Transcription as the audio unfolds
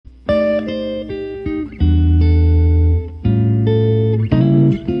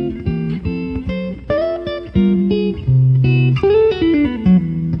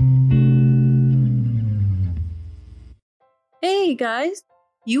guys,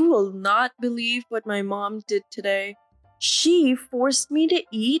 you will not believe what my mom did today. She forced me to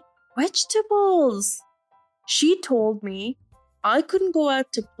eat vegetables. She told me I couldn't go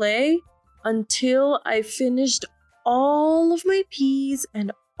out to play until I finished all of my peas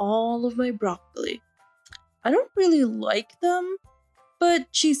and all of my broccoli. I don't really like them, but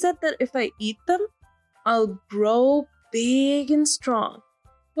she said that if I eat them, I'll grow big and strong.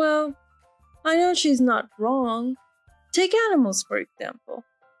 Well, I know she's not wrong. Take animals, for example.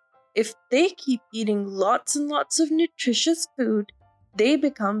 If they keep eating lots and lots of nutritious food, they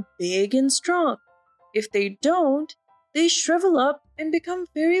become big and strong. If they don't, they shrivel up and become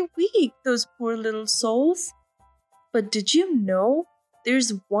very weak, those poor little souls. But did you know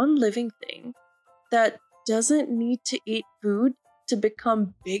there's one living thing that doesn't need to eat food to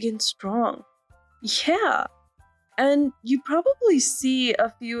become big and strong? Yeah. And you probably see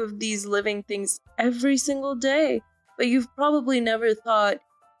a few of these living things every single day, but you've probably never thought,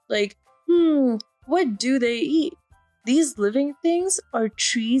 like, what do they eat? These living things are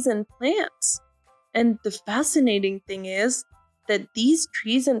trees and plants. And the fascinating thing is that these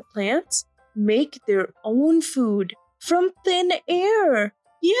trees and plants make their own food from thin air.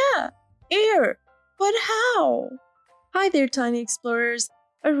 Yeah, air. But how? Hi there, tiny explorers.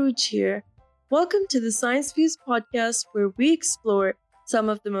 Aruj here. Welcome to the Science Views podcast, where we explore some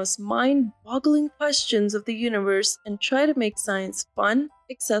of the most mind-boggling questions of the universe and try to make science fun,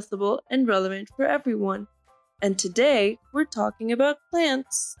 accessible, and relevant for everyone. And today, we're talking about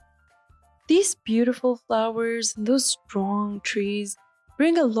plants. These beautiful flowers and those strong trees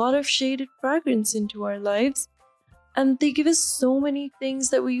bring a lot of shade and fragrance into our lives, and they give us so many things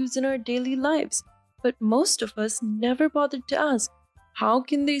that we use in our daily lives. But most of us never bothered to ask, how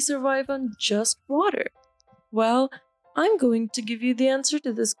can they survive on just water? Well, I'm going to give you the answer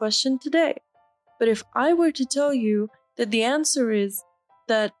to this question today. But if I were to tell you that the answer is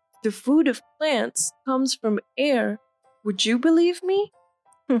that the food of plants comes from air, would you believe me?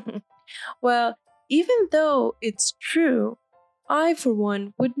 Well, even though it's true, I, for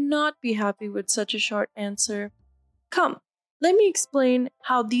one, would not be happy with such a short answer. Come, let me explain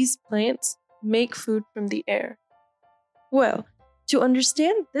how these plants make food from the air. Well, to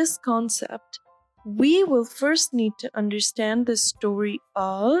understand this concept, we will first need to understand the story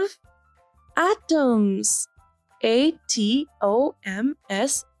of atoms. A-T-O-M-S,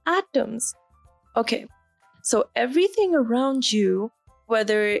 atoms. Okay, so everything around you,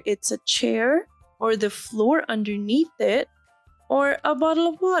 whether it's a chair or the floor underneath it, or a bottle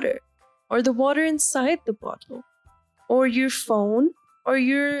of water, or the water inside the bottle, or your phone, or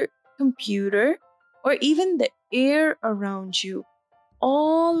your computer, or even the air around you,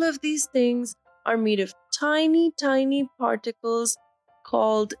 all of these things are made of tiny, tiny particles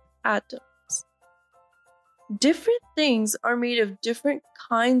called atoms. Different things are made of different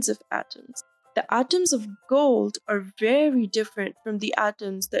kinds of atoms. The atoms of gold are very different from the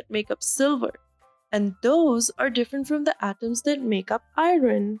atoms that make up silver, and those are different from the atoms that make up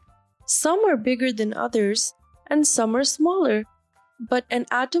iron. Some are bigger than others, and some are smaller, but an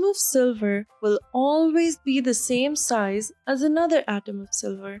atom of silver will always be the same size as another atom of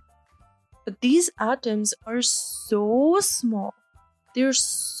silver. But these atoms are so small, they're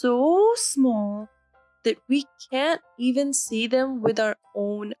so small that we can't even see them with our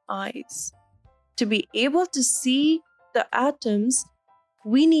own eyes. To be able to see the atoms,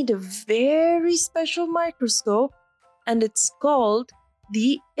 we need a very special microscope, and it's called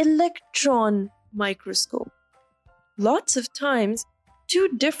the electron microscope. Lots of times, two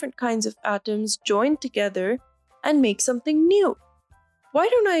different kinds of atoms join together and make something new. Why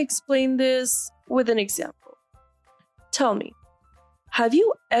don't I explain this with an example? Tell me, have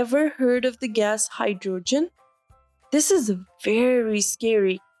you ever heard of the gas hydrogen? This is a very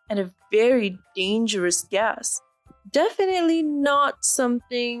scary and a very dangerous gas. Definitely not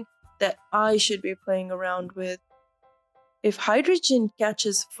something that I should be playing around with. If hydrogen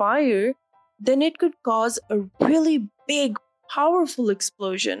catches fire, then it could cause a really big, powerful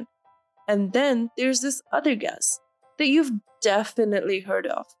explosion. And then there's this other gas that you've definitely heard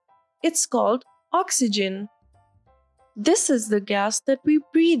of. It's called oxygen. This is the gas that we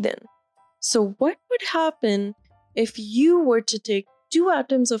breathe in. So what would happen if you were to take two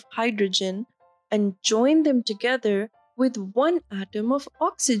atoms of hydrogen and join them together with one atom of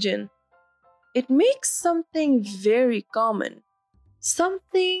oxygen? It makes something very common,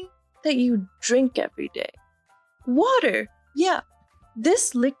 something that you drink every day. Water. Yeah,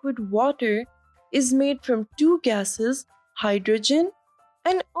 this liquid water is made from two gases, hydrogen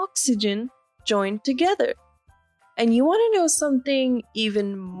and oxygen, joined together. And you want to know something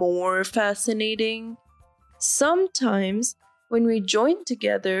even more fascinating? Sometimes when we join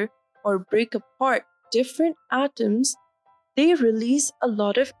together or break apart different atoms, they release a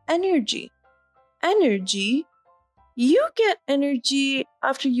lot of energy. Energy? You get energy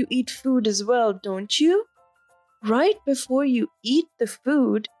after you eat food as well, don't you? Right before you eat the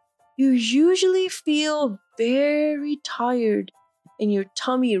food, you usually feel very tired and your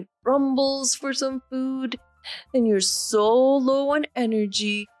tummy rumbles for some food, and you're so low on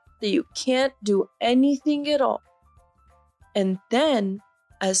energy that you can't do anything at all. And then,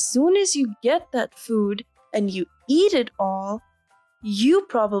 as soon as you get that food and you eat it all, you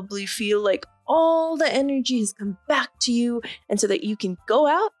probably feel like all the energy has come back to you, and so that you can go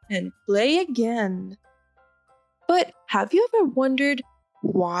out and play again. But have you ever wondered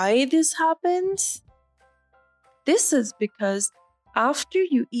why this happens? This is because after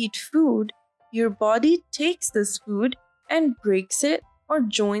you eat food, your body takes this food and breaks it or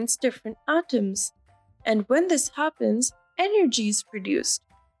joins different atoms. And when this happens, energy is produced,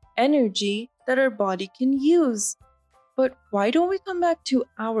 energy that our body can use. But why don't we come back to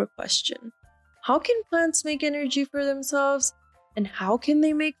our question? How can plants make energy for themselves? And how can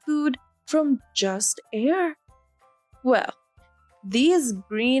they make food from just air? Well, these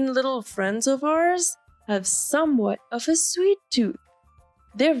green little friends of ours have somewhat of a sweet tooth.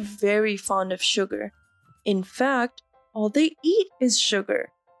 They're very fond of sugar. In fact, all they eat is sugar.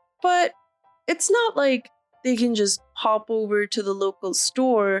 But it's not like they can just hop over to the local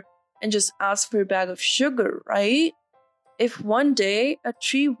store and just ask for a bag of sugar, right? If one day a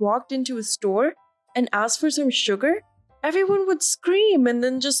tree walked into a store and asked for some sugar, everyone would scream and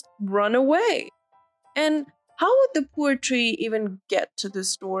then just run away. And how would the poor tree even get to the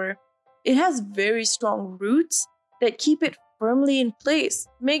store? It has very strong roots that keep it firmly in place,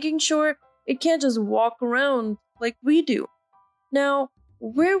 making sure it can't just walk around like we do. Now,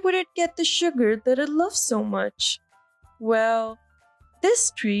 where would it get the sugar that it loves so much? Well,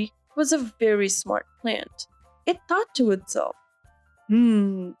 this tree was a very smart plant. It thought to itself,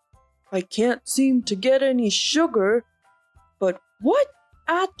 I can't seem to get any sugar, but what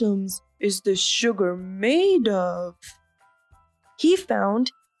atoms is this sugar made of? He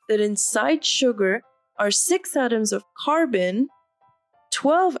found that inside sugar are 6 atoms of carbon,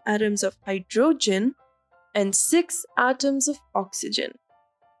 12 atoms of hydrogen, and 6 atoms of oxygen.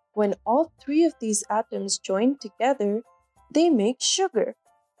 When all 3 of these atoms join together, they make sugar.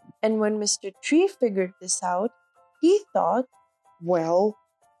 And when Mr. Tree figured this out, he thought, well,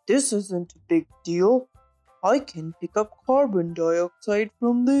 this isn't a big deal. I can pick up carbon dioxide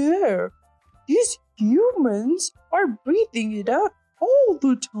from the air. These humans are breathing it out all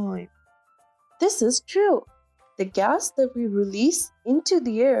the time. This is true. The gas that we release into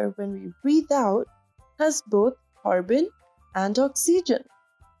the air when we breathe out has both carbon and oxygen.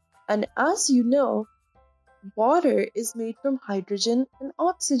 And as you know, water is made from hydrogen and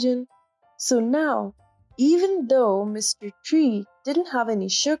oxygen. So now, even though Mr. Tree didn't have any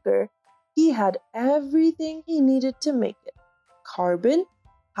sugar, he had everything he needed to make it. Carbon,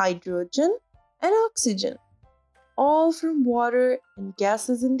 hydrogen, and oxygen. All from water and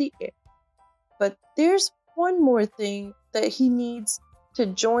gases in the air. But there's one more thing that he needs to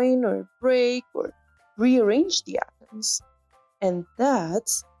join or break or rearrange the atoms. And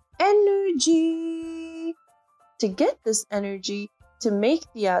that's energy. To get this energy to make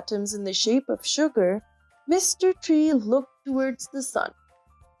the atoms in the shape of sugar, Mr. Tree looked towards the sun.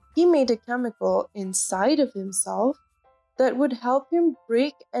 He made a chemical inside of himself that would help him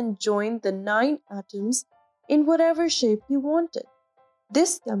break and join the 9 atoms in whatever shape he wanted.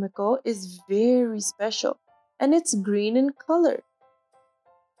 This chemical is very special and it's green in color.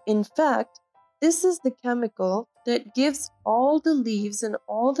 In fact, this is the chemical that gives all the leaves and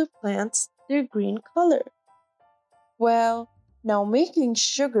all the plants their green color. Well, now making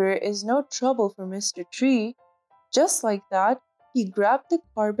sugar is no trouble for Mr. Tree. Just like that, he grabbed the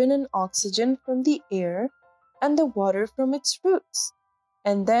carbon and oxygen from the air and the water from its roots.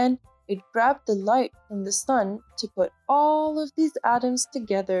 And then it grabbed the light from the sun to put all of these atoms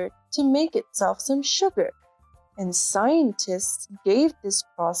together to make itself some sugar. And scientists gave this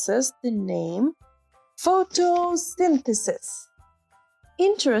process the name photosynthesis.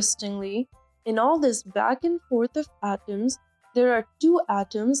 Interestingly, in all this back and forth of atoms, there are 2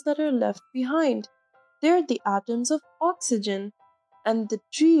 atoms that are left behind. They're the atoms of oxygen, and the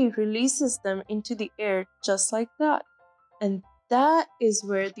tree releases them into the air just like that. And that is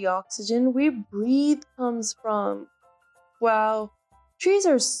where the oxygen we breathe comes from. Wow, trees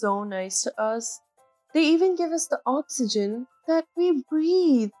are so nice to us. They even give us the oxygen that we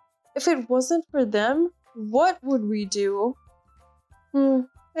breathe. If it wasn't for them, what would we do?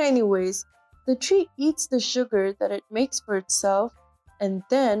 Anyways, The tree eats the sugar that it makes for itself, and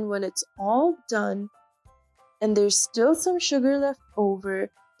then when it's all done and there's still some sugar left over,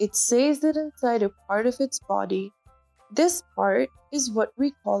 it saves it inside a part of its body. This part is what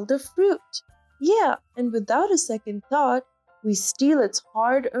we call the fruit. Yeah, and without a second thought, we steal its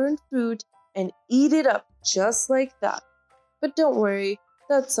hard earned fruit and eat it up just like that. But don't worry,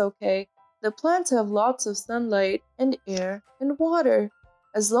 that's okay. The plants have lots of sunlight and air and water.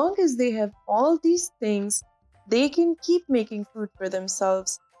 As long as they have all these things, they can keep making food for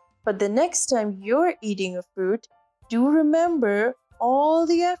themselves. But the next time you're eating a fruit, do remember all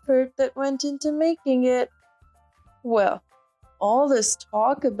the effort that went into making it. Well, all this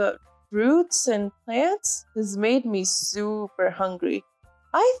talk about fruits and plants has made me super hungry.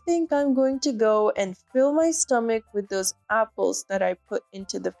 I think I'm going to go and fill my stomach with those apples that I put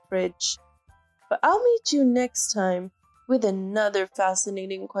into the fridge. But I'll meet you next time with another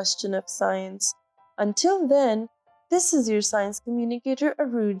fascinating question of science. Until then, this is your science communicator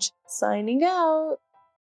Aruj signing out.